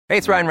Hey,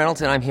 it's Ryan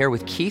Reynolds, and I'm here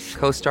with Keith,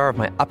 co-star of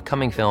my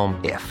upcoming film,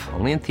 If,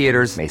 only in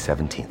theaters May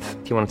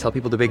 17th. Do you want to tell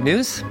people the big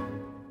news?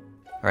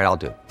 All right, I'll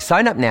do it.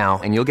 Sign up now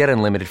and you'll get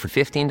unlimited for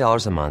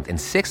 $15 a month and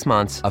 6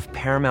 months of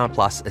Paramount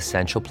Plus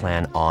Essential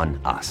Plan on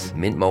us.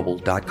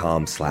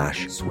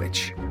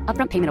 MintMobile.com/switch.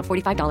 Upfront payment of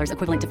 $45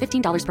 equivalent to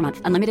 $15 per month.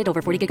 Unlimited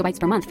over 40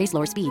 gigabytes per month. Face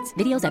lower speeds.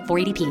 Videos at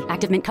 480p.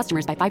 Active Mint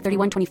customers by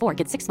 531.24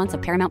 get 6 months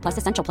of Paramount Plus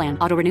Essential Plan.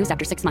 Auto renews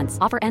after 6 months.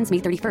 Offer ends May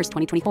 31st,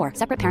 2024.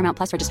 Separate Paramount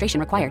Plus registration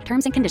required.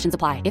 Terms and conditions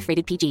apply if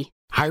rated PG.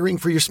 Hiring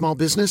for your small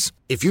business?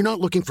 If you're not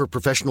looking for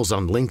professionals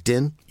on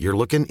LinkedIn, you're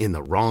looking in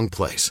the wrong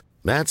place.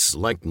 That's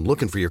like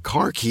looking for your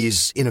car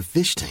keys in a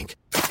fish tank.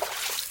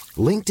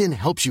 LinkedIn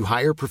helps you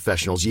hire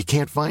professionals you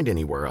can't find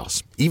anywhere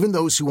else, even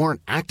those who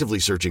aren't actively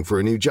searching for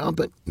a new job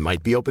but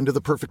might be open to the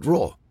perfect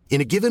role.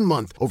 In a given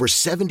month, over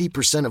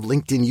 70% of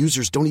LinkedIn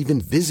users don't even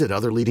visit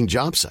other leading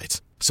job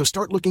sites. So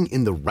start looking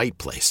in the right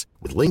place.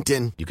 With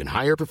LinkedIn, you can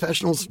hire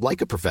professionals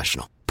like a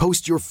professional.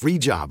 Post your free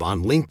job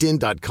on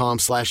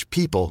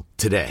linkedin.com/people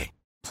today.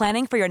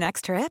 Planning for your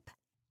next trip?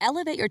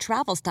 Elevate your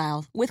travel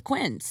style with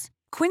Quince.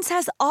 Quince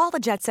has all the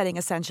jet-setting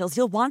essentials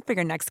you'll want for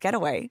your next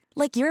getaway,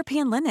 like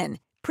European linen,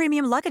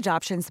 premium luggage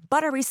options,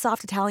 buttery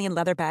soft Italian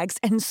leather bags,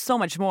 and so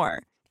much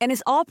more. And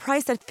is all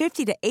priced at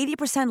 50 to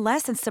 80%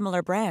 less than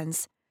similar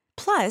brands.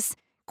 Plus,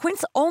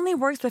 Quince only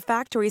works with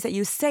factories that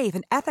use safe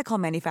and ethical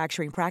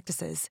manufacturing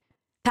practices.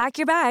 Pack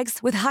your bags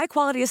with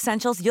high-quality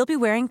essentials you'll be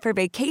wearing for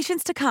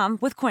vacations to come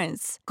with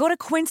Quince. Go to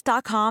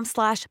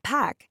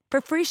quince.com/pack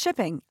for free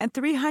shipping and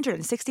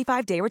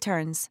 365-day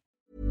returns.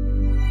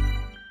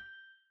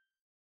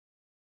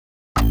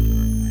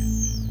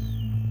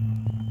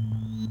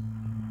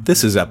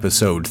 This is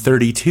episode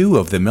 32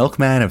 of The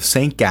Milkman of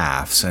St.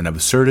 Gaff's, an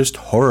absurdist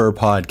horror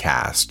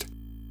podcast.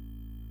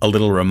 A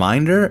little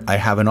reminder, I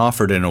haven't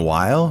offered in a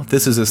while.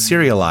 This is a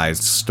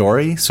serialized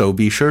story, so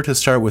be sure to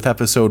start with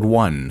episode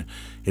 1.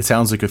 It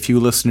sounds like a few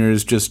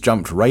listeners just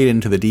jumped right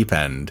into the deep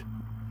end.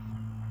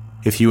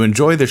 If you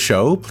enjoy the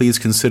show, please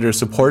consider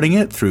supporting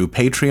it through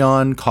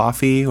Patreon,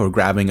 Coffee, or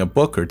grabbing a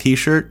book or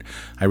t-shirt.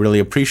 I really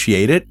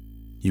appreciate it.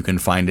 You can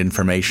find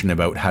information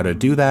about how to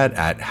do that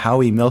at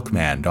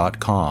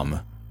howiemilkman.com.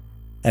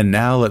 And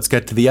now let's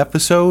get to the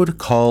episode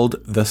called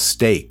The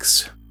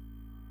Stakes.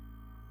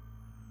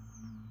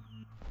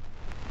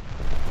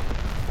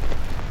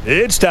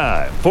 It's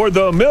time for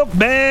The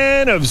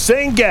Milkman of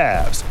St.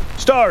 Gaff's,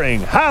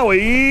 starring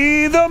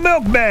Howie the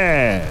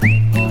Milkman.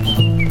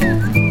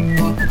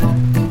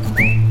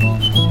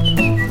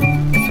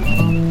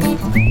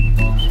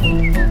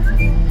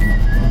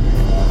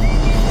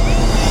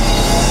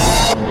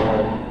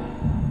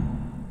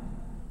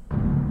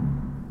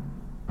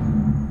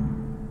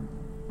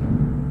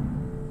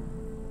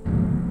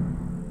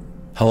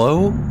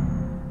 "Hello?"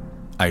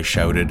 I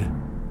shouted.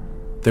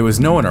 There was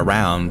no one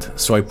around,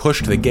 so I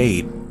pushed the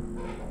gate.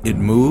 It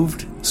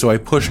moved, so I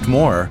pushed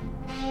more.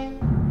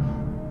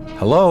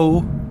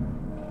 "Hello?"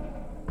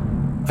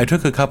 I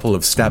took a couple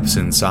of steps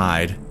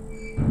inside.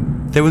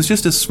 There was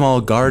just a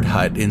small guard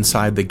hut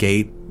inside the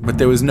gate, but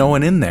there was no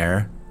one in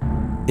there.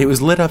 It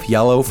was lit up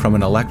yellow from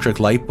an electric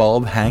light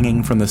bulb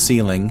hanging from the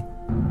ceiling.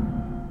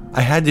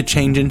 I had to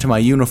change into my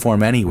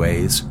uniform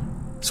anyways,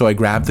 so I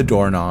grabbed the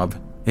doorknob.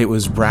 It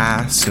was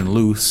brass and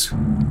loose.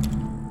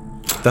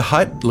 The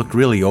hut looked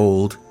really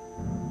old.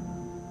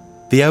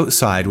 The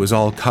outside was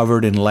all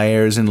covered in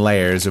layers and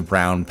layers of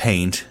brown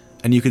paint,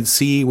 and you could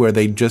see where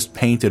they'd just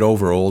painted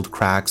over old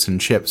cracks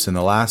and chips in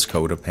the last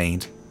coat of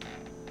paint.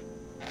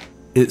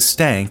 It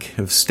stank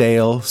of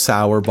stale,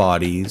 sour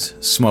bodies,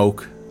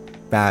 smoke,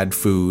 bad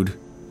food.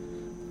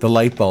 The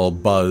light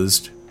bulb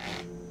buzzed.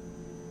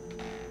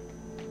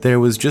 There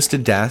was just a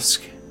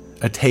desk,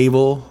 a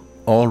table,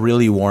 all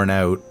really worn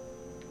out,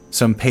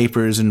 some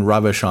papers and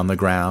rubbish on the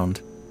ground.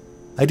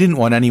 I didn't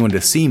want anyone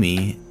to see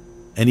me,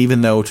 and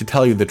even though, to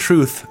tell you the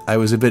truth, I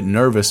was a bit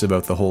nervous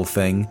about the whole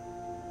thing,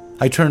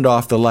 I turned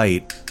off the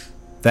light.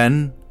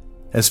 Then,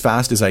 as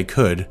fast as I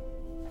could,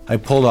 I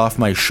pulled off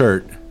my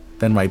shirt,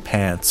 then my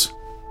pants.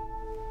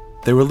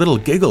 There were little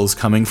giggles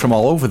coming from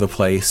all over the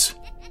place.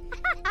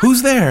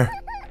 "Who's there?"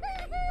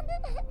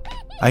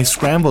 I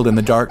scrambled in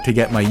the dark to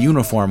get my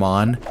uniform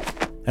on,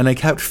 and I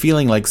kept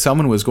feeling like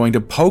someone was going to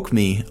poke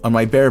me on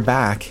my bare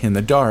back in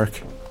the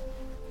dark.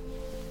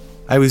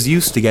 I was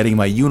used to getting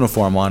my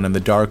uniform on in the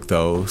dark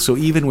though, so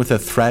even with the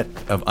threat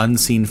of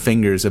unseen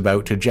fingers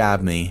about to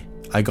jab me,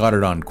 I got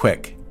it on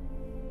quick.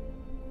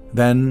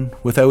 Then,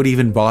 without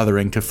even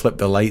bothering to flip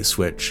the light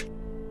switch,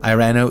 I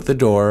ran out the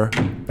door,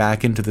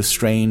 back into the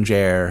strange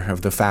air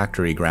of the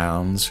factory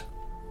grounds.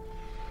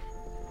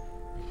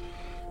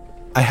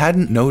 I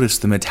hadn't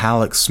noticed the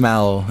metallic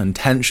smell and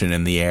tension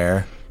in the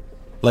air,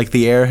 like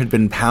the air had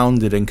been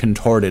pounded and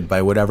contorted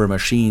by whatever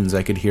machines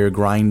I could hear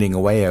grinding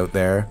away out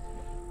there.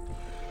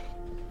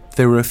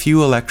 There were a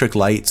few electric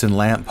lights and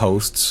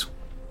lampposts,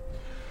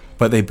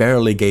 but they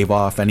barely gave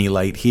off any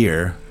light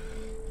here.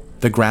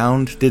 The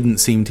ground didn't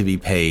seem to be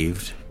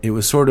paved. It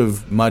was sort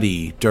of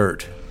muddy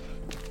dirt.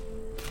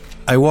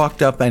 I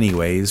walked up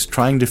anyways,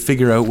 trying to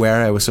figure out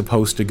where I was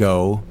supposed to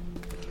go.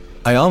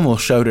 I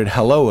almost shouted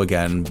hello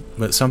again,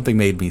 but something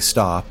made me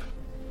stop.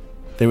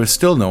 There was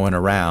still no one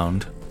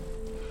around.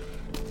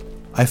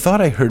 I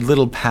thought I heard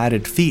little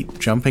padded feet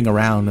jumping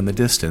around in the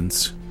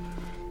distance.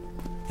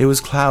 It was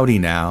cloudy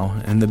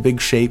now, and the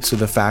big shapes of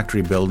the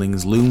factory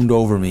buildings loomed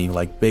over me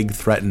like big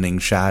threatening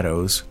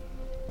shadows.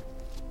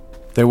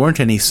 There weren't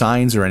any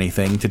signs or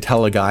anything to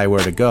tell a guy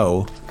where to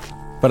go,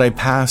 but I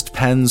passed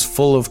pens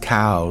full of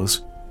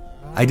cows.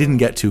 I didn't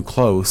get too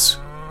close.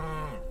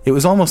 It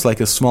was almost like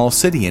a small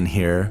city in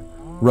here,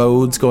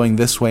 roads going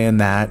this way and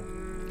that,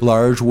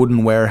 large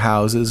wooden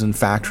warehouses and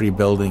factory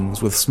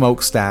buildings with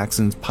smokestacks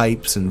and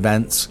pipes and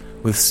vents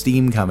with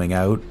steam coming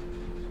out.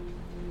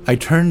 I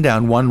turned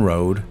down one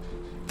road.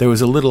 There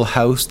was a little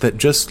house that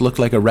just looked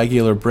like a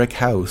regular brick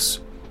house.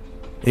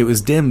 It was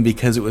dim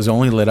because it was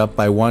only lit up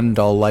by one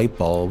dull light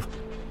bulb,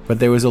 but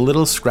there was a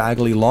little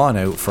scraggly lawn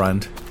out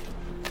front.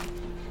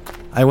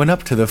 I went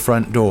up to the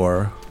front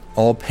door,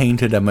 all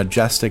painted a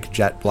majestic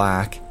jet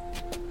black.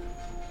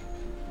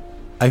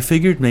 I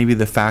figured maybe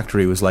the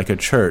factory was like a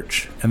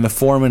church, and the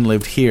foreman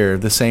lived here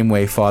the same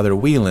way Father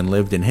Whelan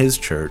lived in his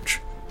church.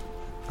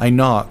 I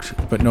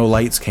knocked, but no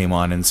lights came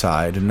on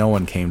inside and no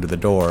one came to the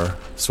door,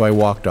 so I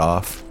walked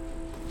off.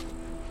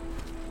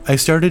 I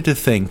started to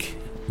think,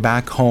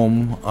 back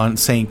home on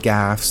St.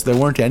 Gaff's there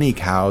weren't any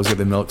cows at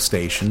the milk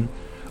station,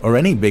 or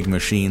any big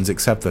machines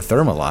except the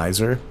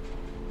thermalizer.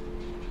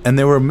 And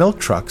there were milk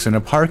trucks in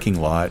a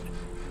parking lot,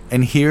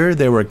 and here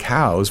there were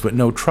cows but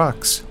no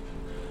trucks.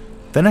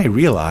 Then I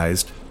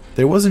realized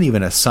there wasn't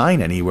even a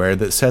sign anywhere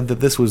that said that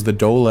this was the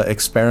DOLA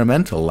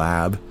experimental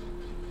lab.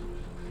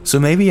 So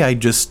maybe I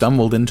just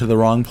stumbled into the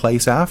wrong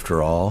place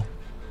after all.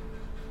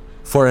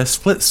 For a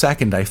split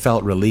second I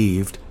felt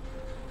relieved.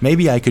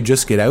 Maybe I could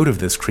just get out of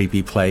this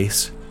creepy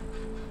place.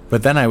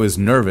 But then I was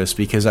nervous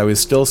because I was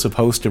still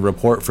supposed to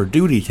report for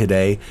duty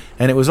today,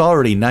 and it was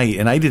already night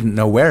and I didn't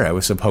know where I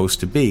was supposed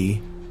to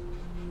be.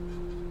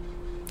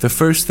 The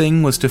first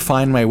thing was to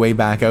find my way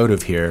back out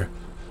of here.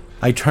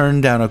 I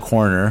turned down a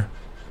corner.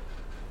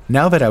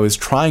 Now that I was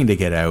trying to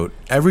get out,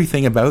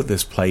 everything about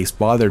this place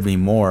bothered me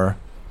more.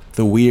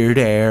 The weird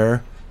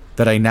air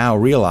that I now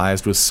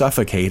realized was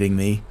suffocating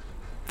me.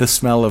 The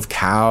smell of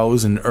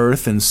cows and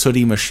earth and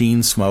sooty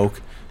machine smoke,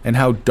 and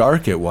how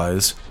dark it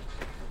was.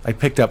 I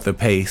picked up the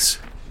pace.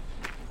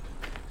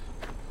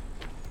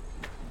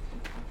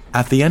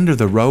 At the end of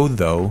the road,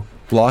 though,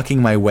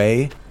 blocking my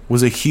way,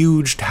 was a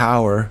huge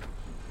tower.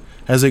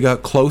 As I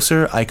got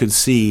closer, I could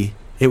see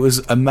it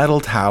was a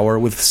metal tower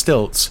with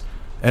stilts,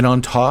 and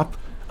on top,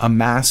 a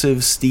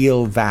massive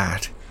steel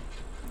vat.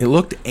 It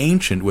looked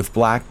ancient with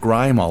black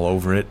grime all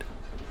over it,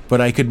 but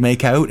I could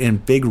make out in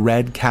big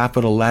red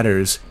capital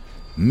letters,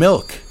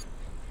 "Milk!"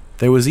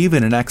 There was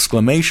even an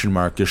exclamation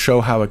mark to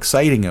show how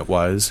exciting it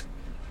was.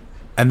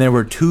 And there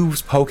were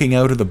tubes poking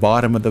out of the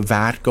bottom of the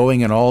vat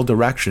going in all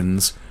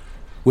directions.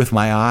 With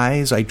my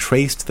eyes, I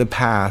traced the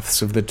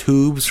paths of the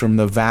tubes from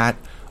the vat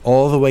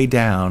all the way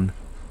down.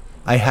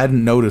 I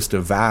hadn't noticed a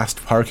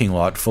vast parking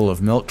lot full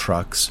of milk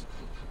trucks.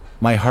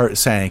 My heart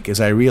sank as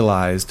I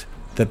realized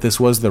that this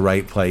was the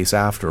right place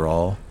after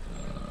all.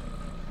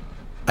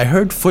 I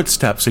heard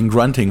footsteps and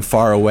grunting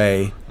far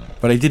away,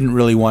 but I didn't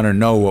really want to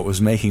know what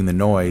was making the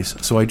noise,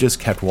 so I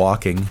just kept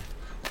walking.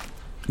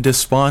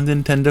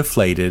 Despondent and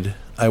deflated,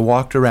 I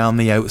walked around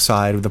the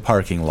outside of the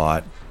parking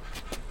lot.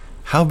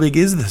 How big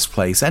is this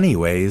place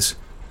anyways?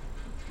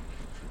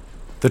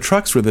 The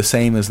trucks were the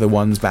same as the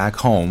ones back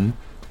home.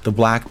 The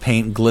black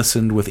paint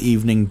glistened with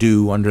evening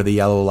dew under the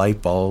yellow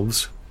light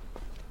bulbs.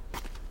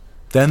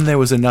 Then there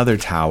was another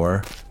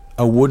tower,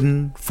 a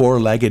wooden,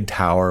 four-legged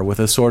tower with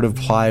a sort of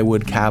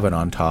plywood cabin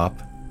on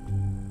top.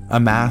 A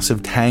mass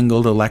of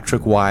tangled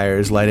electric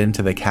wires led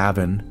into the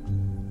cabin,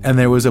 and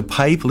there was a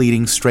pipe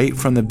leading straight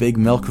from the big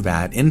milk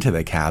vat into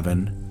the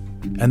cabin,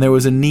 and there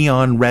was a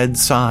neon red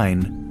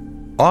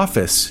sign.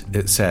 Office,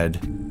 it said.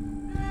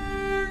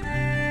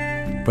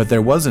 But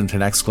there wasn't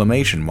an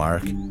exclamation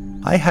mark.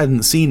 I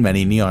hadn't seen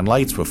many neon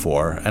lights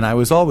before, and I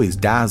was always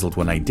dazzled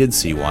when I did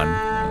see one.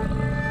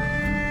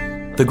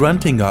 The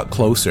grunting got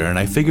closer, and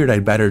I figured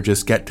I'd better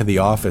just get to the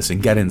office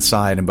and get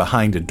inside and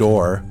behind a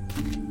door.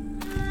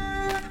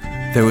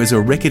 There was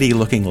a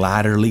rickety-looking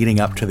ladder leading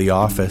up to the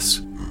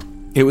office.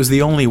 It was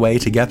the only way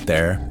to get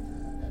there.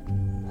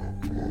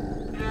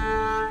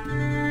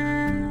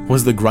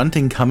 Was the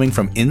grunting coming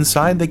from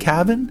inside the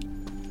cabin?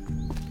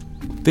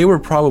 They were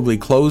probably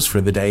closed for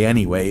the day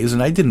anyways,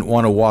 and I didn't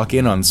want to walk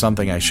in on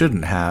something I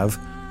shouldn't have.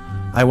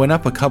 I went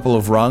up a couple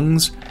of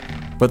rungs,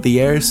 but the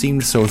air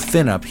seemed so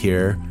thin up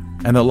here,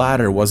 and the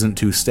ladder wasn't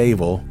too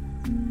stable.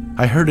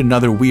 I heard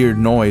another weird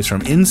noise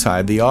from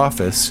inside the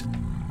office.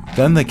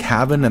 Then the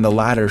cabin and the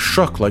ladder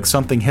shook like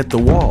something hit the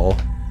wall,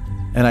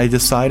 and I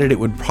decided it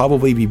would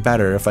probably be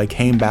better if I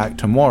came back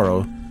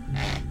tomorrow.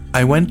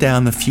 I went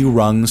down the few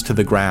rungs to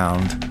the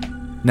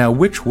ground. Now,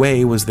 which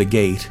way was the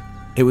gate?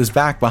 It was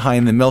back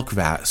behind the milk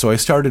vat, so I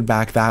started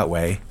back that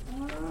way.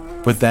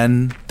 But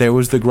then there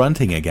was the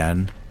grunting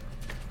again.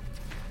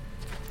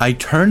 I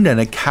turned and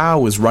a cow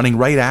was running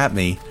right at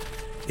me.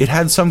 It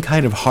had some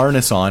kind of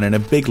harness on and a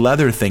big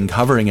leather thing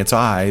covering its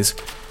eyes,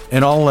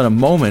 and all in a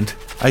moment,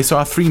 I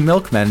saw 3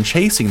 milkmen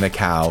chasing the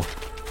cow.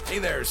 Hey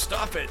there,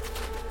 stop it!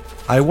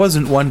 I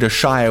wasn't one to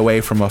shy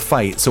away from a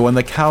fight, so when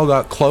the cow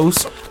got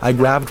close, I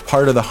grabbed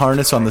part of the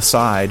harness on the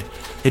side.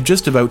 It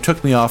just about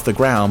took me off the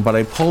ground, but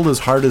I pulled as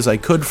hard as I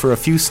could for a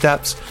few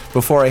steps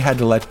before I had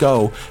to let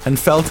go and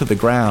fell to the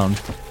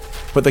ground.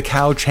 But the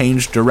cow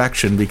changed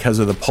direction because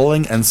of the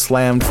pulling and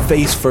slammed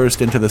face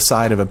first into the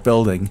side of a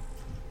building.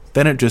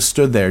 Then it just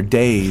stood there,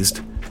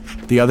 dazed.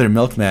 The other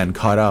milkman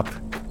caught up.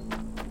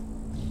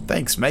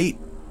 Thanks, mate.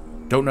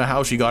 Don't know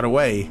how she got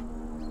away.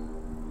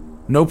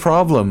 No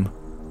problem.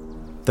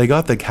 They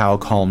got the cow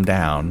calmed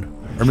down,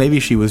 or maybe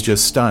she was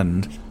just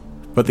stunned,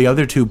 but the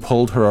other 2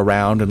 pulled her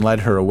around and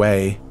led her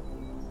away.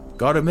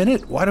 Got a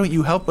minute? Why don't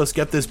you help us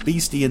get this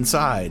beastie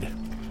inside?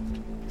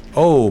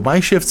 Oh, my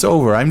shift's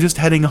over. I'm just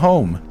heading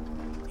home.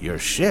 Your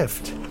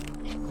shift?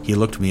 He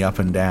looked me up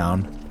and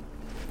down.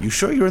 You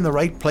sure you're in the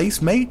right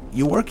place, mate?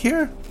 You work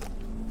here?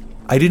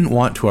 I didn't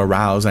want to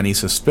arouse any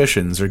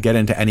suspicions or get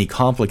into any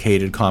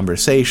complicated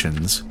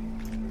conversations.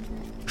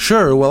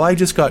 Sure, well, I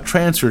just got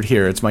transferred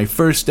here. It's my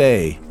first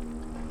day.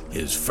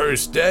 His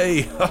first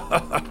day?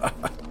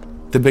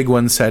 The big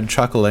one said,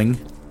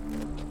 chuckling.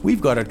 We've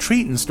got a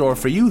treat in store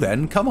for you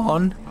then, come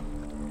on.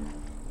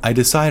 I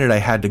decided I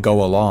had to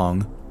go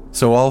along,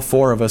 so all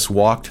 4 of us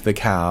walked the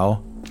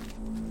cow.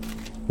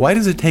 Why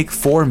does it take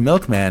 4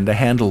 milkmen to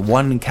handle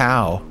 1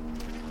 cow?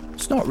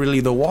 It's not really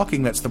the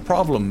walking that's the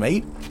problem,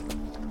 mate.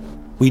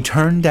 We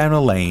turned down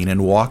a lane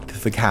and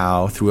walked the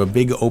cow through a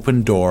big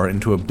open door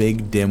into a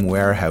big dim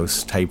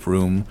warehouse-type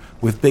room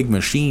with big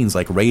machines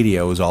like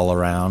radios all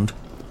around.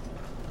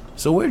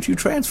 So where'd you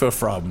transfer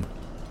from?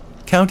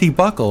 County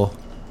Buckle.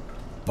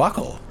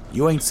 Buckle?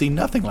 You ain't seen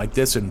nothing like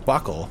this in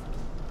Buckle.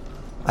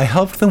 I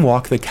helped them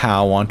walk the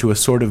cow onto a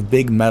sort of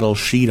big metal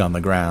sheet on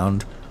the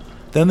ground.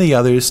 Then the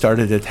others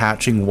started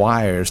attaching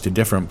wires to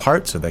different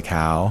parts of the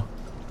cow.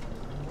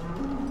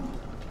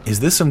 Is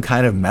this some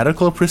kind of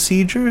medical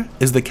procedure?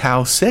 Is the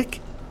cow sick?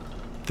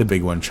 The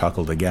big one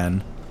chuckled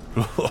again.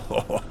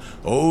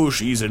 Oh,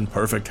 she's in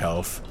perfect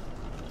health.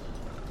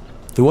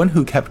 The one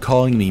who kept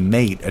calling me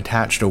mate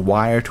attached a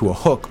wire to a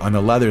hook on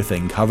the leather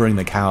thing covering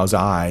the cow's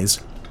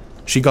eyes.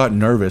 She got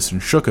nervous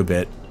and shook a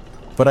bit,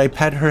 but I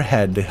pet her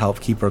head to help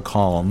keep her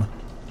calm.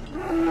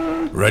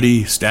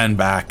 Ready, stand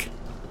back.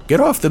 Get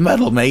off the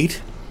metal,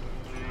 mate.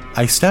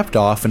 I stepped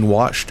off and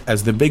watched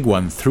as the big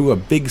one threw a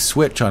big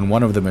switch on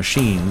one of the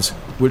machines,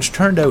 which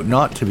turned out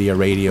not to be a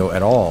radio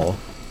at all.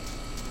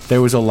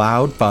 There was a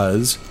loud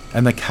buzz,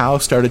 and the cow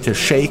started to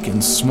shake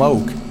and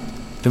smoke.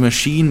 The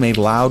machine made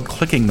loud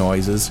clicking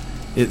noises.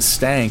 It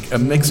stank, a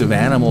mix of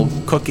animal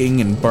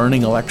cooking and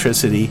burning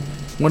electricity,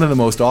 one of the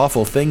most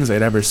awful things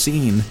I'd ever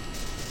seen.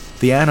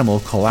 The animal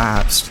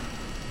collapsed.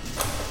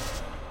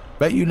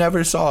 Bet you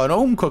never saw an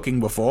ohm cooking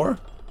before.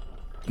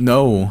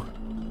 No.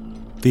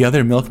 The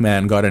other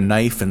milkman got a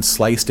knife and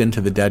sliced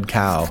into the dead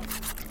cow.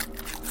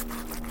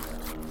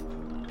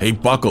 Hey,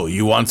 Buckle,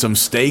 you want some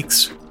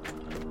steaks?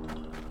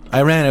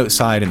 I ran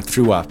outside and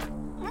threw up.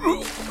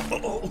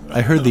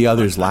 I heard the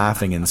others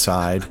laughing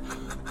inside.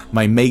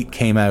 My mate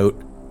came out.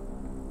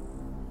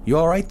 You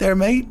all right there,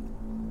 mate?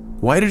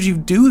 Why did you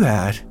do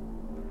that?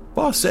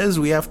 Boss says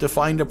we have to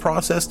find a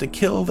process to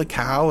kill the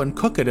cow and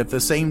cook it at the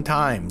same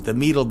time. The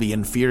meat'll be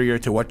inferior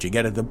to what you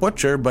get at the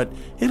butcher, but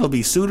it'll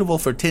be suitable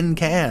for tin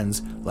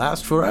cans,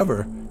 last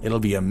forever. It'll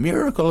be a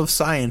miracle of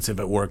science if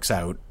it works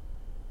out.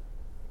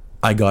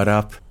 I got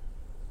up.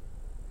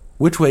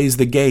 Which way's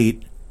the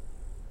gate?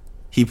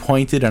 He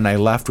pointed and I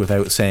left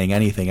without saying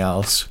anything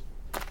else.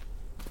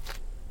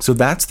 So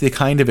that's the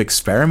kind of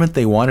experiment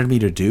they wanted me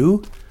to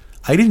do?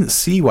 I didn't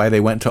see why they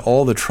went to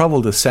all the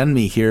trouble to send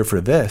me here for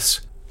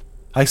this.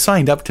 I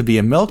signed up to be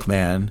a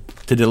milkman,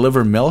 to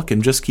deliver milk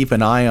and just keep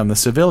an eye on the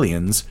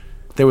civilians.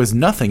 There was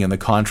nothing in the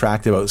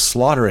contract about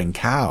slaughtering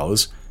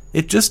cows.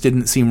 It just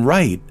didn't seem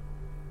right.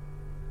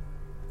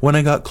 When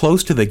I got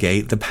close to the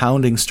gate, the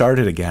pounding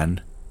started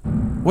again.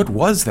 What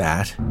was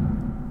that?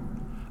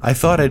 I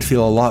thought I'd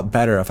feel a lot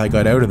better if I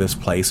got out of this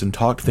place and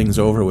talked things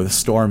over with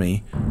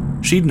Stormy.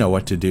 She'd know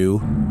what to do.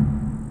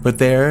 But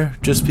there,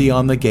 just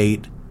beyond the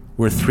gate,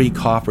 were 3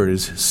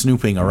 coppers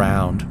snooping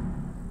around.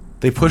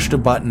 They pushed a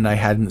button I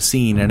hadn't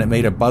seen and it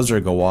made a buzzer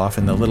go off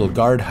in the little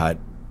guard hut.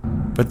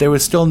 But there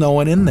was still no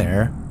one in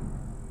there.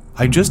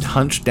 I just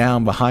hunched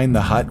down behind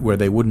the hut where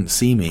they wouldn't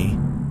see me.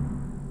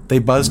 They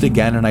buzzed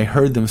again and I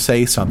heard them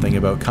say something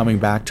about coming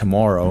back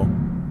tomorrow.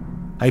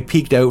 I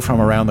peeked out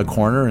from around the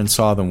corner and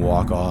saw them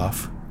walk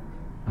off.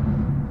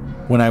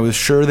 When I was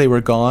sure they were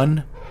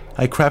gone,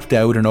 I crept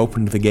out and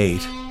opened the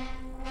gate.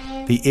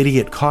 The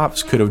idiot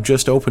cops could have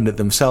just opened it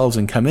themselves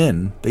and come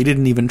in. They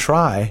didn't even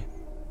try.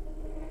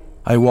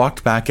 I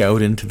walked back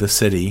out into the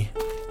city.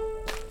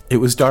 It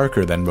was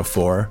darker than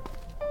before.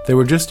 There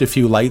were just a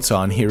few lights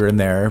on here and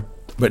there,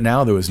 but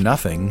now there was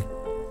nothing.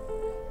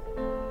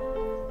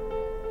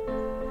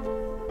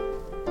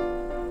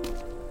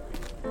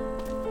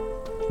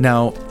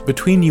 Now,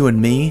 between you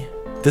and me,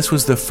 This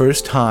was the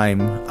first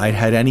time I'd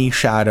had any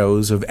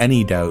shadows of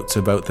any doubts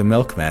about the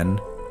milkmen.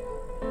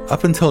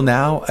 Up until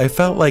now, I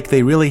felt like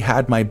they really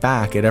had my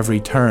back at every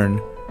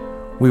turn.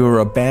 We were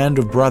a band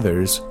of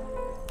brothers,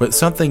 but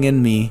something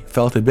in me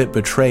felt a bit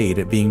betrayed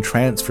at being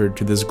transferred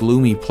to this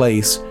gloomy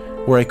place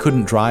where I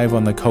couldn't drive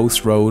on the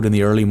coast road in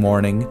the early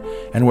morning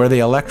and where they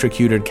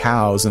electrocuted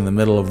cows in the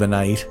middle of the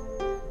night.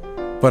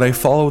 But I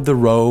followed the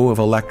row of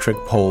electric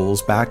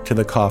poles back to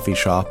the coffee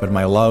shop and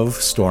my love,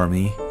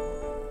 Stormy.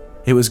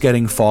 It was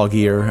getting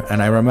foggier,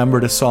 and I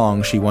remembered a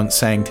song she once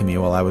sang to me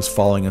while I was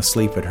falling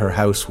asleep at her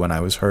house when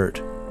I was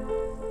hurt.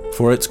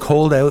 For it's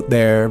cold out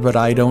there, but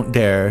I don't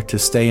dare to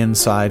stay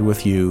inside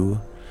with you.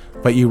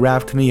 But you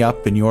wrapped me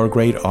up in your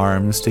great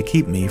arms to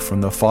keep me from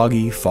the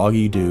foggy,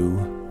 foggy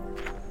dew.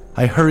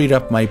 I hurried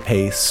up my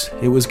pace.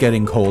 It was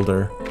getting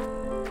colder.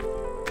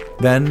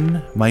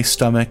 Then my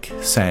stomach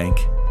sank.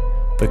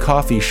 The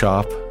coffee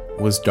shop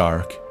was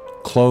dark,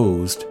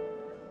 closed.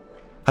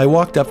 I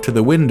walked up to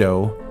the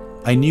window.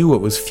 I knew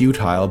it was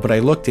futile, but I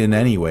looked in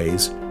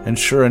anyways, and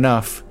sure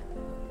enough,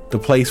 the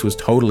place was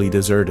totally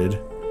deserted.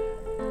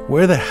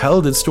 Where the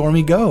hell did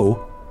Stormy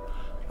go?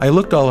 I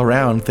looked all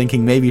around,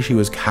 thinking maybe she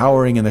was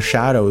cowering in the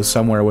shadows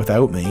somewhere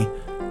without me,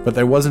 but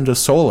there wasn't a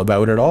soul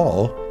about at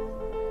all.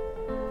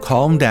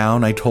 Calm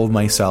down, I told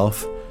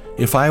myself.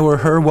 If I were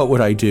her, what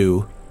would I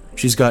do?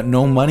 She's got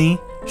no money,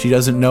 she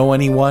doesn't know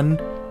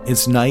anyone,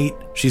 it's night,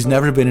 she's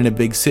never been in a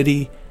big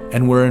city,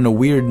 and we're in a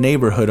weird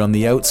neighborhood on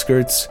the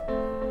outskirts.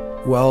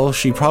 Well,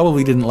 she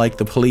probably didn't like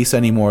the police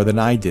any more than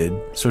I did,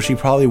 so she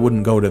probably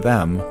wouldn't go to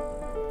them.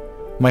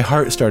 My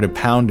heart started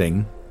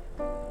pounding.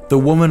 The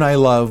woman I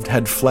loved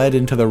had fled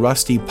into the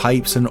rusty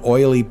pipes and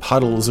oily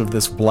puddles of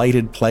this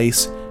blighted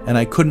place, and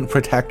I couldn't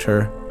protect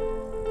her.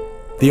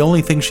 The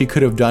only thing she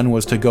could have done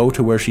was to go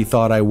to where she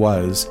thought I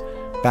was,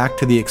 back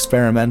to the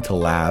experimental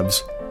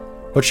labs.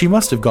 But she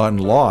must have gotten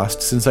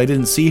lost since I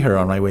didn't see her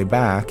on my way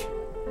back.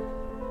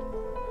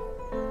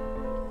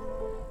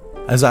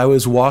 As I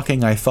was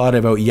walking, I thought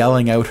about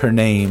yelling out her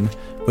name,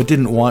 but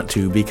didn't want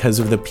to because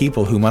of the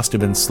people who must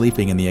have been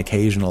sleeping in the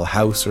occasional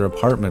house or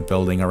apartment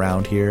building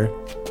around here.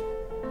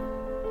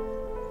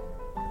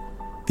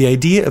 The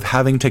idea of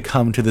having to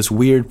come to this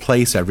weird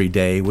place every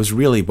day was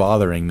really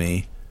bothering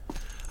me.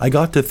 I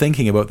got to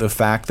thinking about the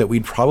fact that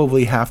we'd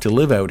probably have to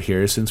live out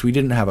here since we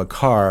didn't have a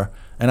car,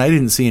 and I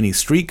didn't see any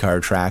streetcar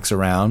tracks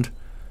around.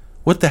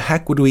 What the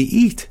heck would we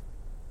eat?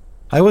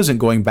 I wasn't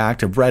going back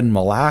to bread and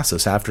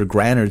molasses after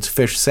Granard's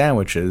fish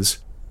sandwiches.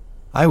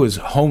 I was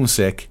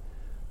homesick,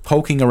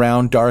 poking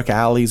around dark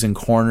alleys and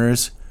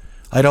corners.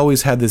 I'd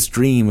always had this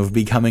dream of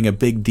becoming a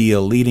big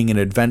deal, leading an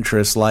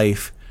adventurous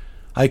life.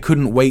 I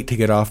couldn't wait to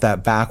get off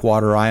that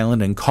backwater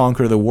island and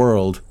conquer the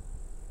world.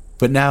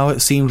 But now it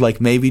seemed like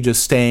maybe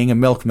just staying a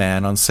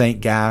milkman on St.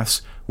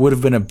 Gaff's would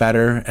have been a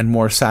better and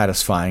more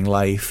satisfying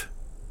life.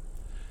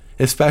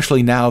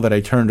 Especially now that I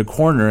turned a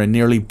corner and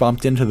nearly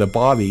bumped into the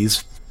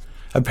Bobbies.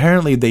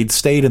 Apparently they'd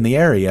stayed in the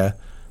area.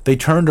 They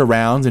turned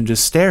around and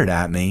just stared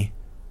at me.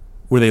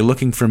 Were they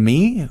looking for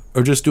me,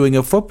 or just doing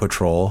a foot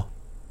patrol?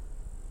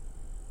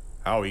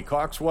 Howie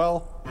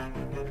Coxwell?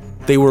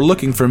 They were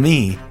looking for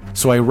me,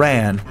 so I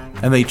ran,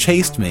 and they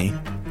chased me.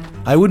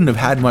 I wouldn't have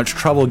had much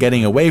trouble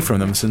getting away from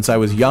them since I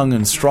was young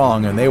and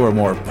strong and they were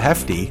more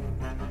hefty.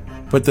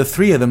 But the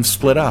three of them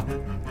split up.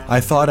 I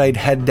thought I'd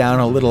head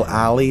down a little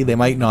alley they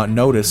might not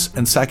notice,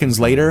 and seconds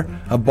later,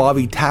 a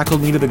Bobby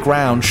tackled me to the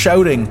ground,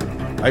 shouting,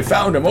 "I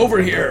found him over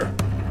here!"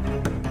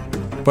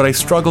 But I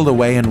struggled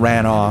away and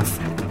ran off.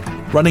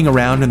 Running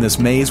around in this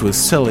maze was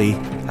silly.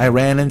 I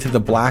ran into the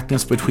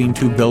blackness between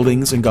two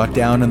buildings and got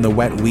down in the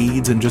wet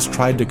weeds and just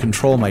tried to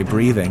control my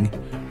breathing.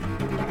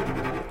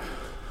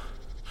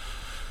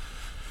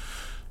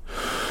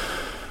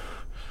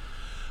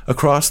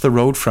 Across the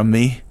road from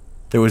me,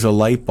 there was a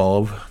light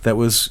bulb that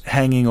was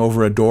hanging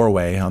over a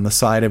doorway on the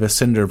side of a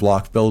cinder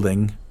block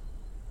building.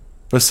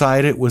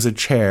 Beside it was a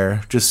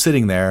chair just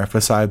sitting there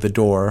beside the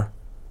door.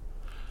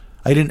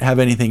 I didn't have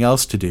anything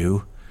else to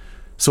do,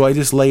 so I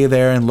just lay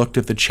there and looked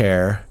at the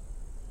chair.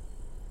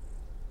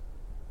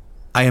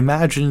 I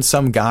imagined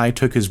some guy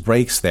took his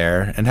breaks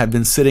there and had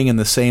been sitting in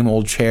the same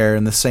old chair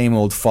in the same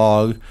old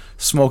fog,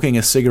 smoking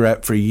a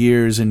cigarette for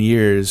years and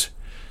years.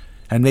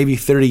 And maybe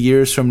 30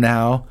 years from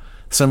now,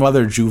 some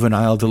other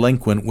juvenile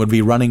delinquent would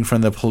be running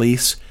from the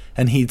police,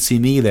 and he'd see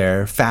me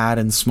there, fat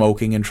and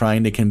smoking and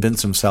trying to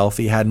convince himself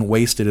he hadn't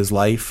wasted his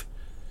life.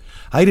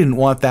 I didn't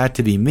want that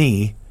to be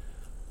me.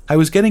 I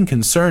was getting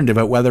concerned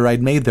about whether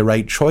I'd made the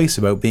right choice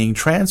about being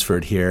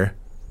transferred here.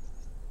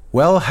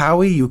 Well,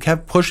 Howie, you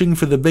kept pushing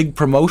for the big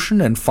promotion,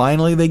 and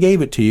finally they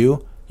gave it to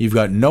you. You've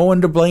got no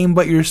one to blame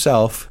but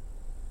yourself.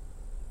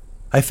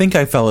 I think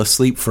I fell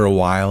asleep for a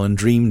while and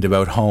dreamed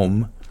about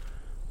home.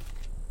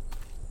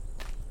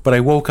 But I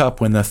woke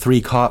up when the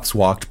 3 cops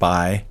walked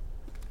by.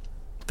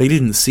 They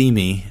didn't see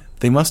me.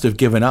 They must have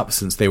given up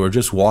since they were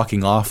just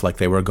walking off like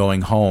they were going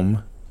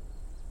home.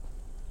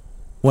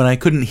 When I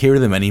couldn't hear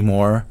them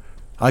anymore,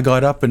 I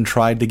got up and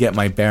tried to get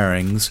my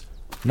bearings.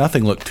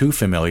 Nothing looked too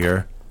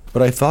familiar,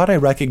 but I thought I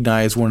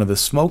recognized one of the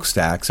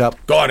smokestacks up.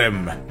 Got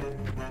him!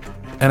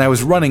 and I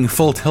was running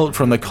full tilt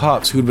from the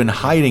cops who'd been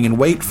hiding in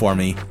wait for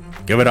me.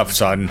 Give it up,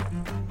 son.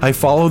 I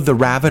followed the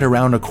rabbit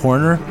around a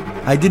corner.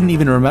 I didn't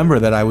even remember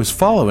that I was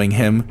following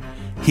him.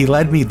 He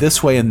led me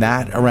this way and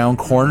that around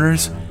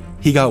corners.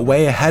 He got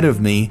way ahead of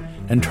me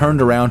and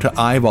turned around to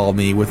eyeball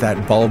me with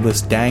that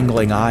bulbous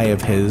dangling eye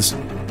of his.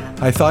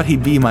 I thought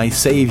he'd be my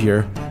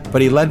savior,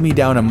 but he led me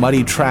down a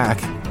muddy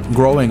track,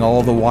 growing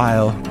all the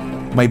while.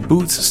 My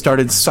boots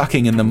started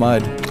sucking in the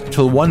mud,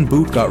 till one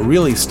boot got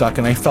really stuck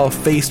and I fell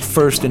face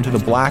first into the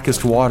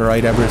blackest water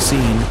I'd ever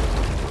seen.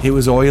 It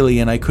was oily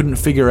and I couldn't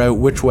figure out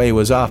which way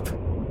was up.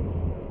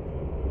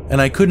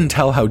 And I couldn't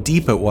tell how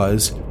deep it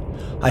was.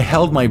 I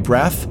held my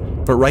breath,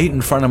 but right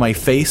in front of my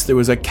face there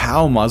was a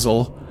cow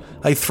muzzle.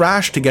 I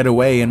thrashed to get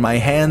away and my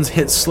hands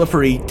hit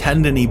slippery,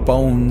 tendony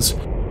bones.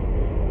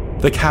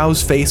 The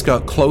cow's face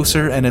got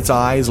closer and its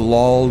eyes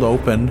lolled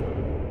open.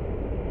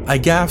 I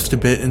gasped a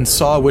bit and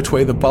saw which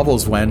way the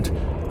bubbles went.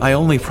 I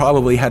only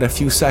probably had a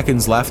few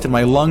seconds left and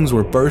my lungs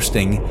were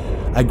bursting.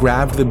 I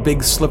grabbed the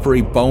big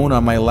slippery bone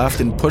on my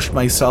left and pushed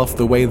myself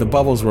the way the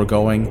bubbles were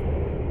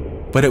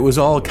going. But it was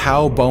all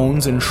cow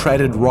bones and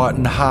shredded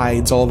rotten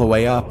hides all the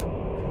way up.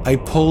 I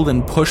pulled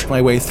and pushed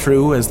my way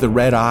through as the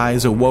red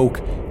eyes awoke.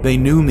 They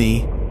knew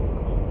me.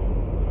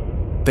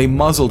 They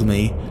muzzled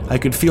me. I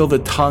could feel the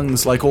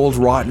tongues like old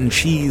rotten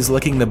cheese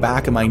licking the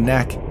back of my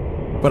neck.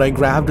 But I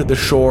grabbed at the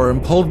shore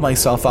and pulled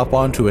myself up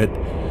onto it.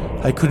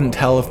 I couldn't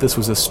tell if this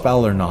was a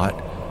spell or not,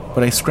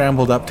 but I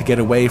scrambled up to get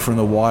away from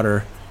the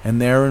water, and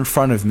there in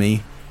front of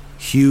me,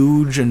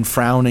 huge and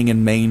frowning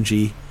and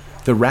mangy,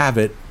 the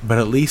rabbit, but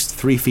at least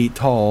 3 feet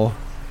tall.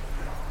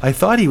 I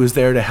thought he was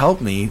there to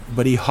help me,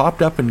 but he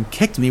hopped up and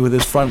kicked me with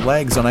his front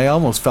legs and I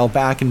almost fell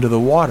back into the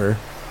water.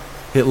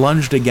 It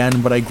lunged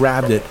again, but I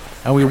grabbed it,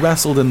 and we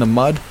wrestled in the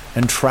mud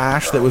and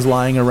trash that was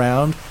lying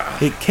around.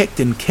 It kicked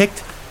and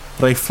kicked,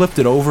 but I flipped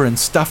it over and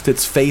stuffed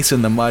its face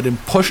in the mud and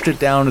pushed it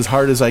down as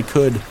hard as I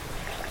could.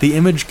 The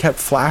image kept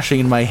flashing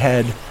in my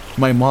head,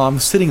 my mom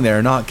sitting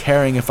there not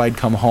caring if I'd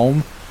come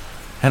home,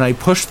 and I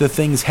pushed the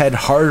thing's head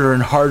harder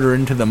and harder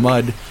into the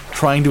mud,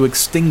 trying to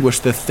extinguish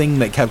the thing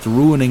that kept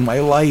ruining my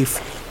life.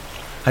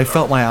 I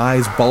felt my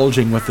eyes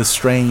bulging with the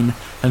strain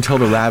until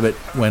the rabbit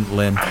went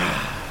limp.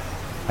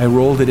 I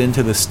rolled it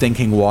into the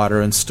stinking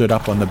water and stood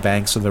up on the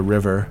banks of the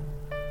river.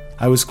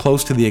 I was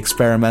close to the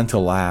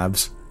experimental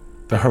labs.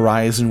 The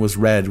horizon was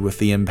red with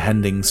the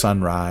impending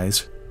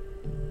sunrise.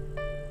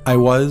 I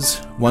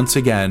was, once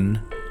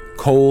again,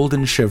 cold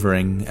and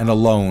shivering and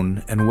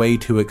alone and way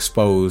too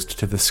exposed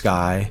to the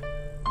sky.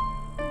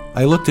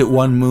 I looked at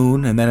one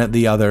moon and then at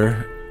the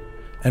other,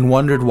 and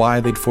wondered why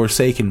they'd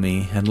forsaken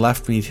me and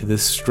left me to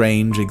this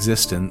strange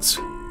existence.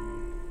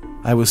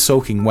 I was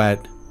soaking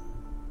wet,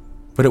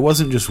 but it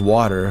wasn't just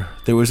water.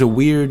 There was a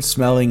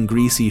weird-smelling,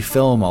 greasy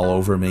film all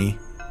over me.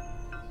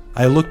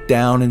 I looked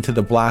down into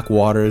the black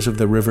waters of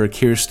the River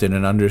Kirsten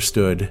and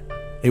understood.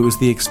 It was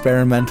the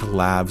experimental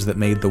labs that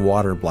made the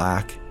water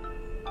black.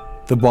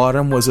 The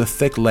bottom was a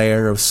thick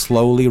layer of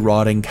slowly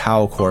rotting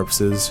cow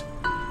corpses.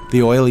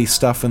 The oily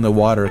stuff in the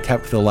water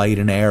kept the light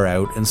and air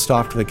out and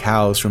stopped the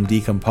cows from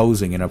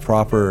decomposing in a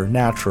proper,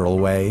 natural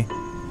way.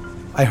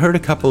 I heard a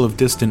couple of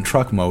distant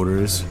truck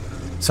motors,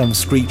 some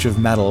screech of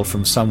metal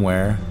from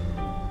somewhere.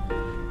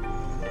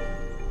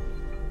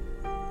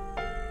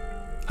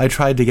 I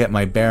tried to get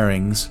my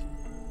bearings.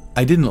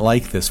 I didn't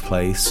like this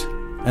place,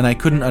 and I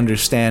couldn't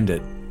understand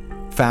it.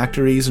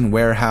 Factories and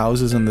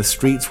warehouses and the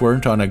streets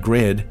weren't on a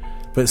grid,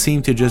 but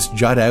seemed to just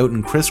jut out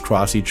and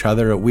crisscross each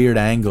other at weird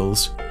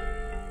angles.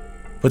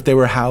 But there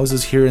were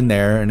houses here and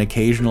there and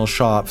occasional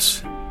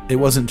shops. It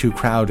wasn't too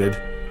crowded.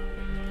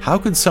 How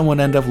could someone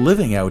end up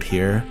living out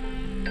here?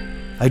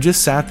 I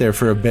just sat there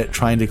for a bit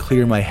trying to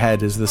clear my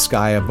head as the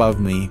sky above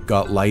me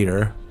got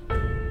lighter.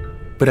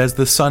 But as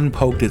the sun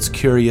poked its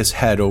curious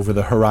head over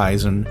the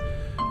horizon,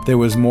 there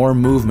was more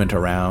movement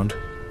around,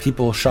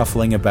 people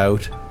shuffling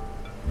about.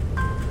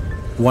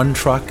 One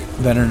truck,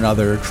 then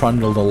another,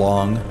 trundled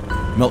along,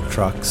 milk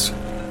trucks.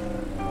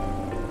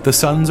 The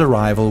sun's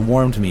arrival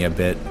warmed me a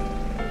bit.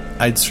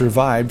 I'd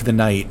survived the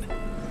night,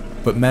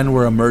 but men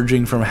were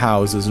emerging from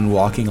houses and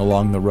walking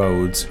along the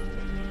roads.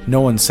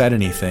 No one said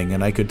anything,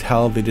 and I could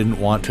tell they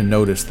didn't want to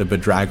notice the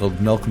bedraggled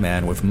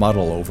milkman with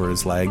muddle over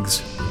his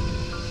legs.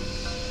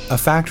 A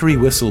factory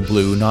whistle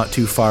blew not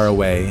too far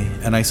away,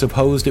 and I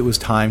supposed it was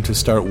time to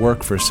start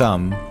work for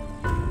some.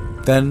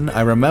 Then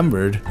I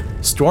remembered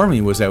Stormy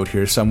was out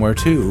here somewhere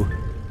too.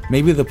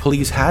 Maybe the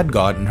police had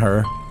gotten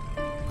her.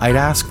 I'd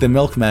asked the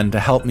milkmen to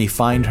help me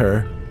find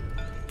her.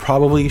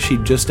 Probably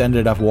she'd just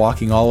ended up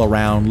walking all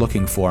around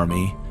looking for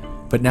me,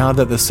 but now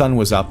that the sun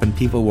was up and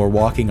people were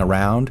walking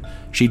around,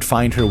 she'd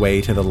find her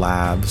way to the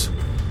labs.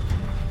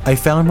 I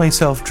found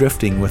myself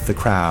drifting with the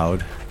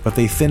crowd, but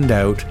they thinned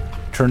out,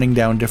 turning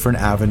down different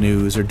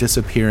avenues or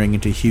disappearing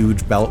into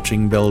huge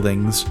belching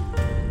buildings.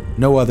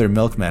 No other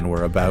milkmen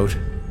were about.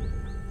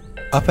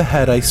 Up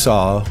ahead I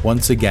saw,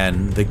 once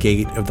again, the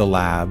gate of the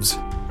labs.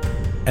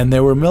 And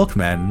there were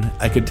milkmen,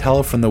 I could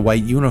tell from the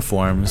white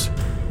uniforms,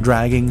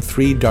 dragging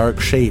 3 dark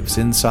shapes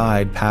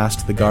inside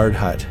past the guard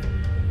hut.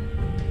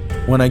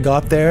 When I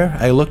got there,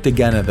 I looked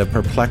again at the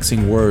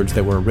perplexing words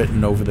that were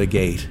written over the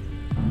gate.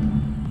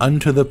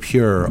 Unto the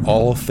pure,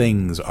 all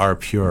things are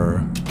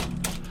pure.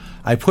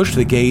 I pushed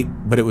the gate,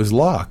 but it was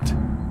locked,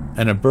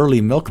 and a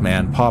burly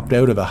milkman popped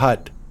out of the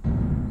hut.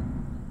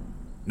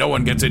 No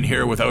one gets in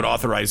here without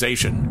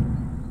authorization.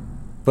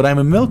 But I'm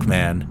a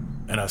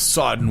milkman, And a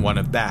sodden one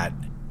at that,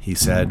 he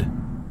said.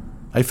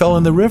 I fell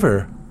in the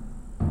river.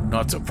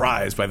 Not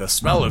surprised by the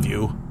smell of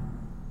you.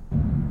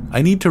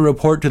 I need to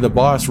report to the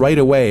boss right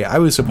away. I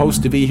was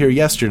supposed to be here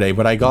yesterday,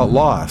 but I got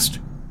lost.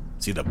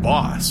 See, the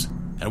boss?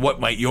 And what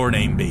might your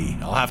name be?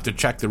 I'll have to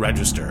check the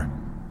register.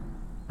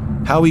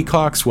 Howie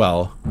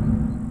Coxwell.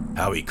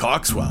 Howie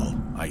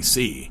Coxwell? I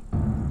see.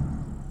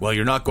 Well,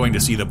 you're not going to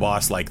see the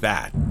boss like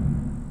that.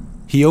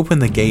 He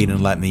opened the gate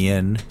and let me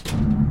in.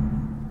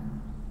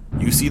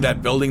 You see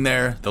that building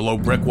there? The low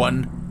brick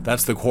one?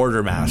 That's the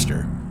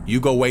quartermaster. You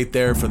go wait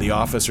there for the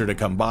officer to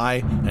come by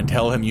and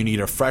tell him you need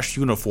a fresh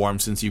uniform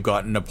since you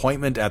got an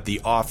appointment at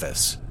the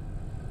office.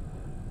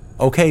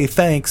 Okay,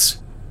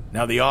 thanks.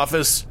 Now the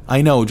office?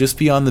 I know, just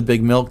beyond the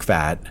big milk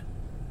vat.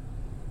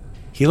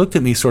 He looked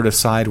at me sort of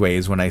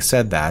sideways when I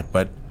said that,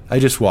 but I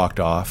just walked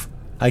off.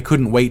 I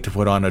couldn't wait to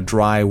put on a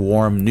dry,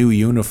 warm, new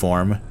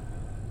uniform.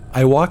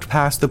 I walked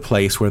past the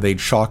place where they'd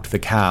shocked the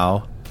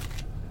cow.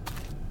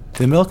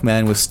 The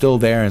milkman was still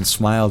there and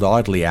smiled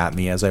oddly at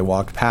me as I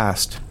walked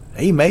past.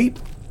 Hey, mate.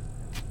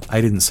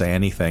 I didn't say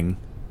anything.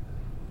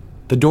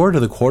 The door to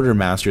the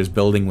quartermaster's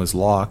building was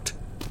locked.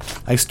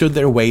 I stood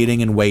there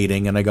waiting,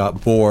 and I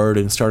got bored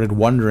and started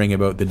wondering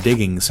about the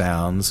digging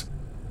sounds.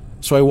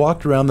 So I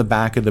walked around the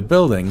back of the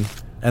building,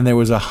 and there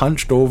was a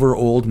hunched-over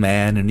old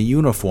man in a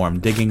uniform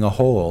digging a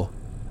hole.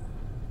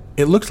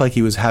 It looked like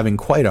he was having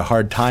quite a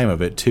hard time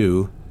of it,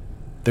 too.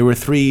 There were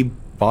 3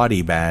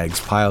 body bags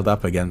piled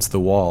up against the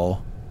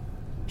wall.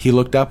 He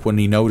looked up when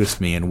he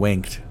noticed me and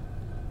winked.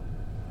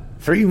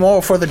 3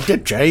 more for the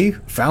ditch, eh?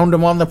 Found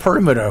 'em on the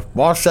perimeter.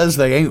 Boss says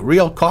they ain't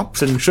real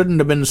cops and shouldn't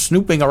have been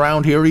snooping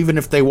around here even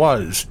if they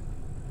was.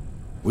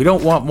 We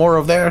don't want more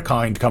of their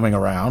kind coming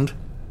around.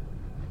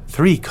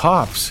 3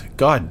 cops?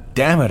 God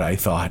damn it, I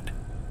thought.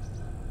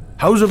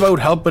 How's about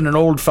helping an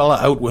old fella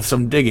out with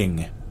some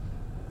digging?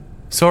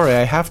 Sorry,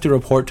 I have to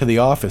report to the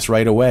office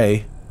right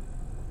away.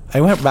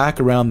 I went back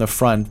around the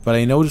front, but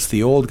I noticed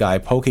the old guy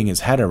poking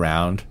his head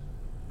around.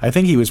 I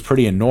think he was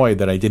pretty annoyed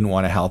that I didn't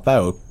want to help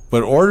out,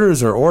 but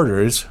orders are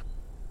orders.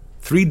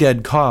 3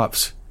 dead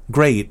cops.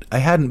 Great, I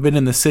hadn't been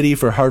in the city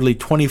for hardly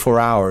 24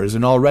 hours,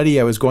 and already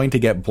I was going to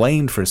get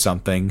blamed for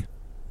something.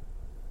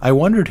 I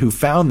wondered who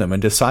found them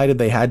and decided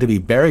they had to be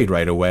buried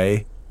right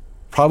away.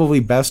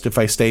 Probably best if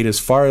I stayed as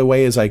far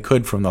away as I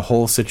could from the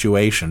whole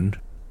situation.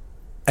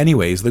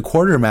 Anyways, the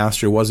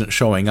quartermaster wasn't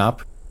showing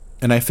up,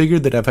 and I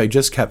figured that if I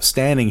just kept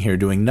standing here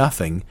doing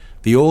nothing,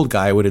 the old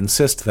guy would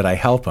insist that I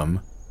help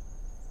him.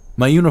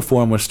 My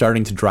uniform was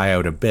starting to dry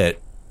out a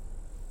bit.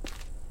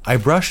 I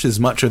brushed as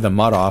much of the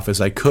mud off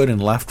as I could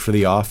and left for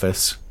the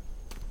office.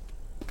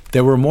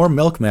 There were more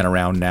milkmen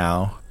around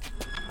now.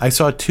 I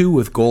saw 2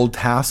 with gold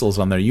tassels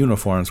on their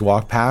uniforms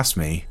walk past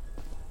me.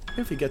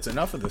 If he gets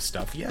enough of this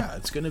stuff, yeah,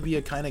 it's going to be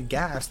a kind of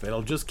gas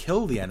that'll just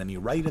kill the enemy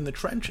right in the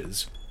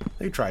trenches.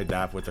 They tried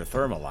that with their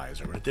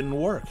thermalizer, but it didn't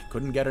work.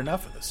 Couldn't get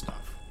enough of the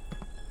stuff.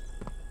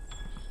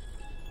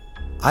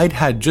 I'd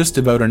had just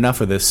about enough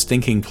of this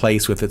stinking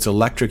place with its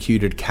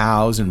electrocuted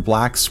cows and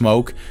black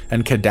smoke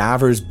and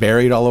cadavers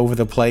buried all over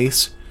the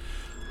place.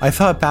 I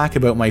thought back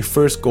about my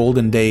first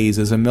golden days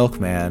as a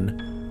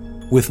milkman,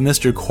 with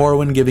Mr.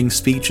 Corwin giving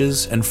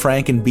speeches and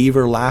Frank and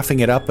Beaver laughing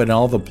it up and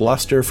all the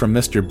bluster from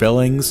Mr.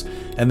 Billings,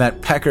 and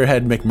that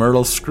peckerhead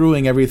McMurdo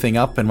screwing everything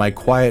up in my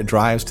quiet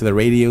drives to the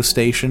radio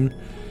station.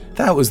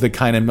 That was the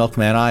kind of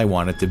milkman I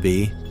wanted to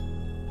be.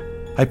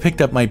 I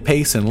picked up my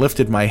pace and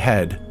lifted my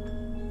head.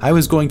 I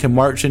was going to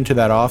march into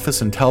that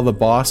office and tell the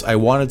boss I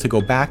wanted to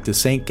go back to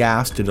St.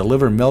 Gas to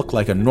deliver milk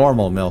like a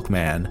normal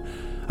milkman.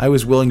 I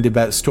was willing to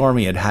bet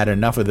Stormy had had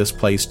enough of this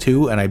place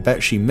too, and I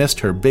bet she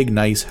missed her big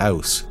nice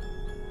house.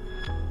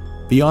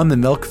 Beyond the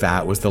milk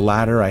vat was the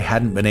ladder I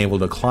hadn't been able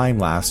to climb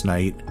last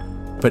night,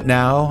 but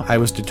now I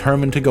was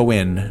determined to go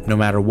in, no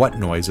matter what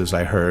noises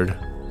I heard.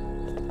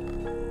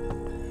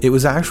 It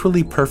was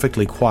actually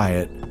perfectly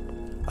quiet.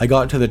 I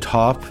got to the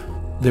top.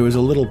 There was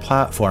a little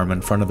platform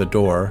in front of the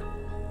door.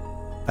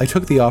 I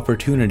took the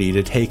opportunity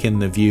to take in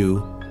the view.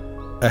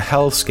 A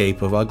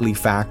hellscape of ugly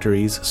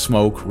factories,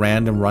 smoke,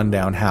 random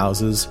rundown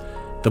houses,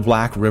 the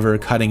Black River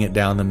cutting it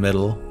down the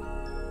middle.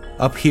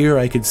 Up here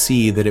I could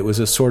see that it was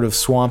a sort of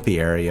swampy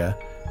area,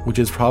 which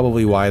is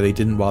probably why they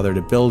didn't bother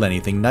to build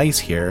anything nice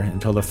here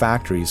until the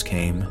factories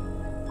came.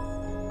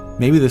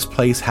 Maybe this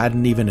place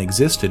hadn't even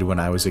existed when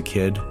I was a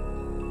kid.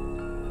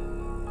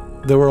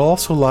 There were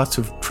also lots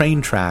of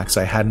train tracks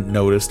I hadn't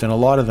noticed, and a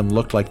lot of them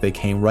looked like they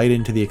came right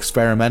into the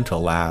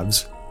experimental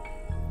labs.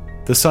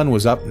 The sun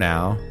was up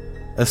now,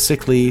 a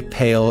sickly,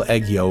 pale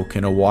egg yolk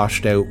in a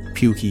washed-out,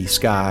 pukey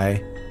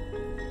sky.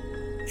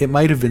 It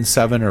might have been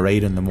 7 or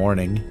 8 in the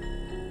morning.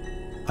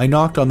 I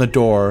knocked on the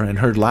door and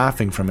heard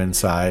laughing from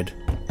inside.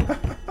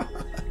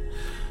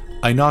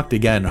 I knocked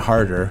again,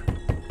 harder.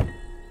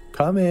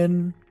 Come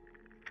in.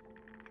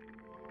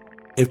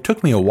 It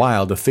took me a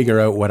while to figure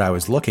out what I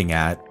was looking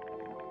at.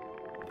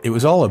 It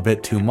was all a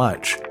bit too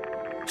much.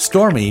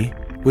 Stormy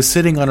was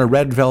sitting on a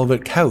red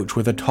velvet couch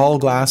with a tall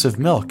glass of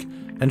milk,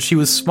 and she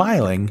was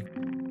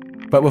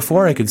smiling. But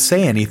before I could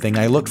say anything,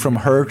 I looked from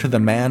her to the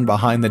man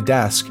behind the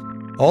desk,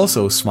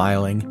 also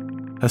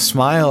smiling, a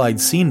smile I'd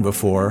seen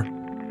before,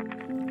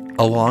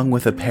 along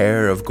with a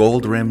pair of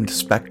gold-rimmed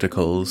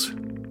spectacles.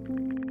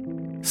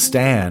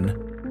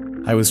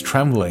 Stan. I was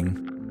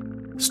trembling.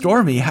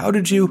 Stormy,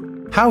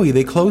 Howie,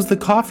 they closed the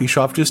coffee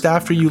shop just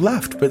after you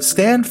left, but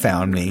Stan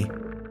found me.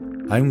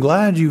 I'm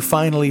glad you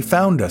finally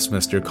found us,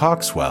 Mr.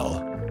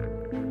 Coxwell.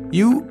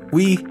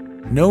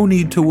 No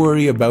need to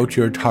worry about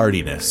your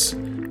tardiness.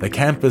 The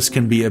campus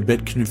can be a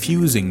bit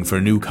confusing for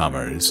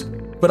newcomers.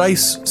 But I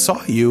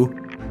saw you.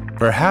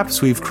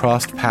 Perhaps we've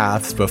crossed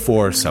paths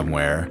before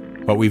somewhere,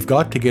 but we've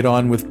got to get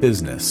on with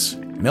business.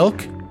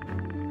 Milk?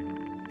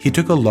 He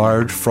took a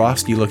large,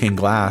 frosty-looking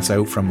glass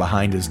out from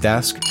behind his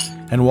desk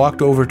and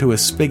walked over to a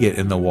spigot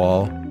in the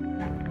wall.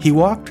 He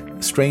walked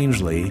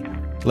strangely,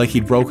 like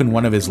he'd broken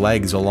one of his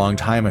legs a long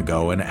time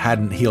ago and it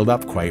hadn't healed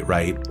up quite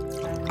right.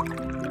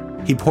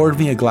 He poured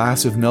me a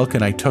glass of milk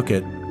and I took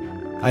it.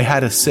 I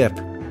had a sip.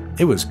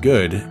 It was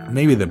good,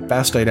 maybe the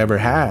best I'd ever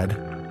had.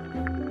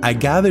 I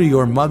gather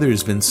your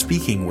mother's been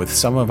speaking with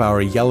some of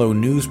our yellow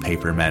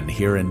newspaper men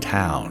here in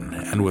town,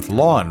 and with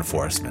law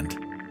enforcement.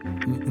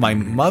 My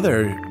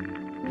mother...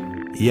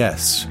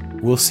 Yes,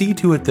 we'll see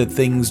to it that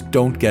things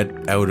don't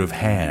get out of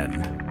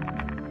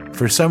hand.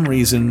 For some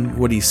reason,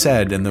 what he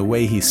said and the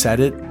way he said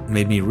it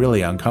made me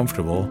really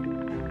uncomfortable.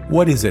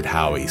 What is it,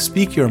 Howie?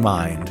 Speak your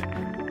mind.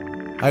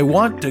 I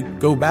want to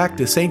go back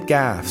to St.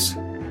 Gaff's.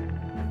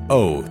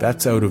 Oh,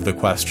 that's out of the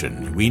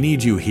question. We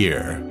need you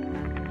here.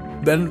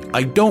 Then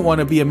I don't want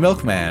to be a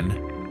milkman.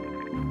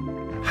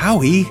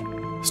 Howie,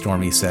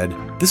 Stormy said,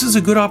 this is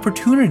a good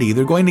opportunity.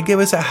 They're going to give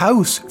us a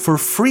house for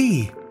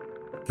free.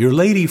 Your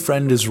lady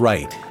friend is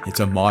right. It's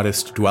a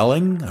modest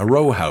dwelling, a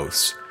row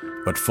house,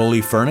 but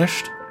fully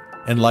furnished.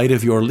 In light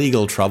of your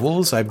legal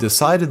troubles, I've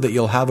decided that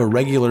you'll have a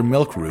regular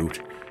milk route.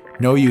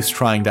 No use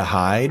trying to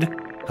hide.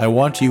 I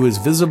want you as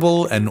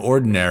visible and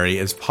ordinary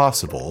as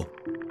possible.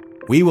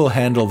 We will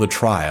handle the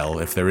trial,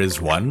 if there is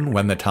one,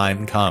 when the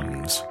time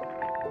comes.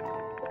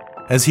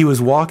 As he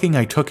was walking,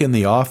 I took in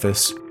the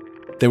office.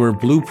 There were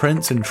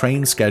blueprints and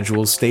train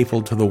schedules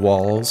stapled to the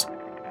walls,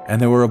 and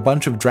there were a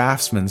bunch of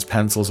draftsman's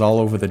pencils all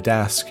over the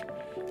desk.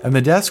 And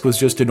the desk was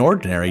just an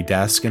ordinary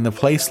desk, and the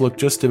place looked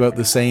just about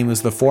the same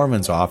as the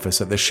foreman's office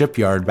at the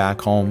shipyard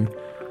back home,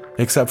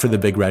 except for the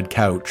big red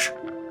couch.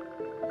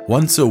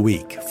 Once a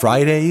week,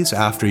 Fridays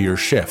after your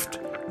shift,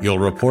 you'll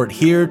report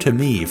here to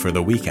me for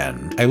the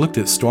weekend. I looked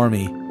at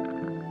Stormy.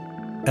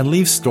 And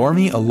leave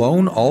Stormy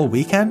alone all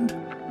weekend?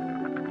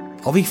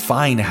 I'll be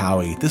fine,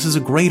 Howie. This is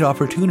a great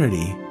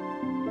opportunity.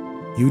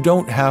 You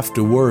don't have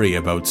to worry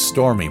about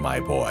Stormy, my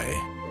boy.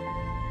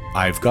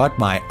 I've got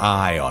my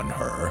eye on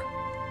her.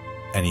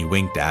 And he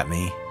winked at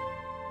me.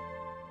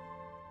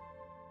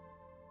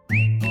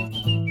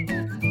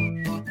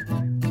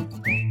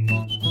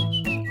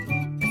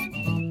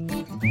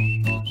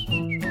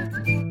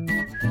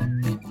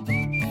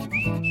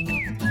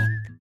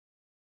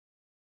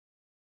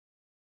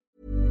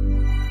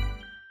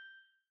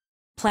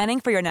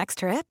 Planning for your next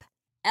trip?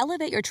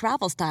 Elevate your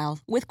travel style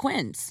with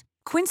Quince.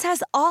 Quince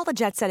has all the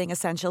jet-setting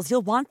essentials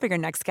you'll want for your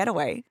next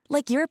getaway,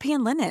 like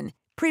European linen,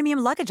 premium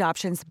luggage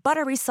options,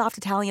 buttery soft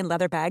Italian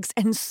leather bags,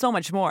 and so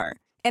much more.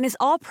 And is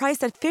all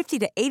priced at 50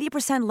 to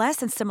 80% less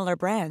than similar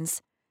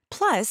brands.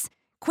 Plus,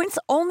 Quince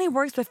only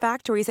works with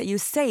factories that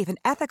use safe and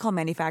ethical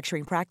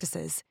manufacturing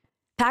practices.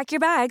 Pack your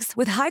bags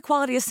with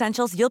high-quality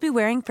essentials you'll be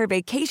wearing for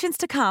vacations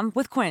to come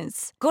with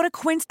Quince. Go to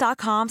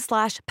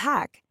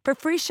quince.com/pack for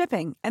free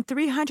shipping and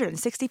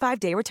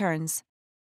 365-day returns.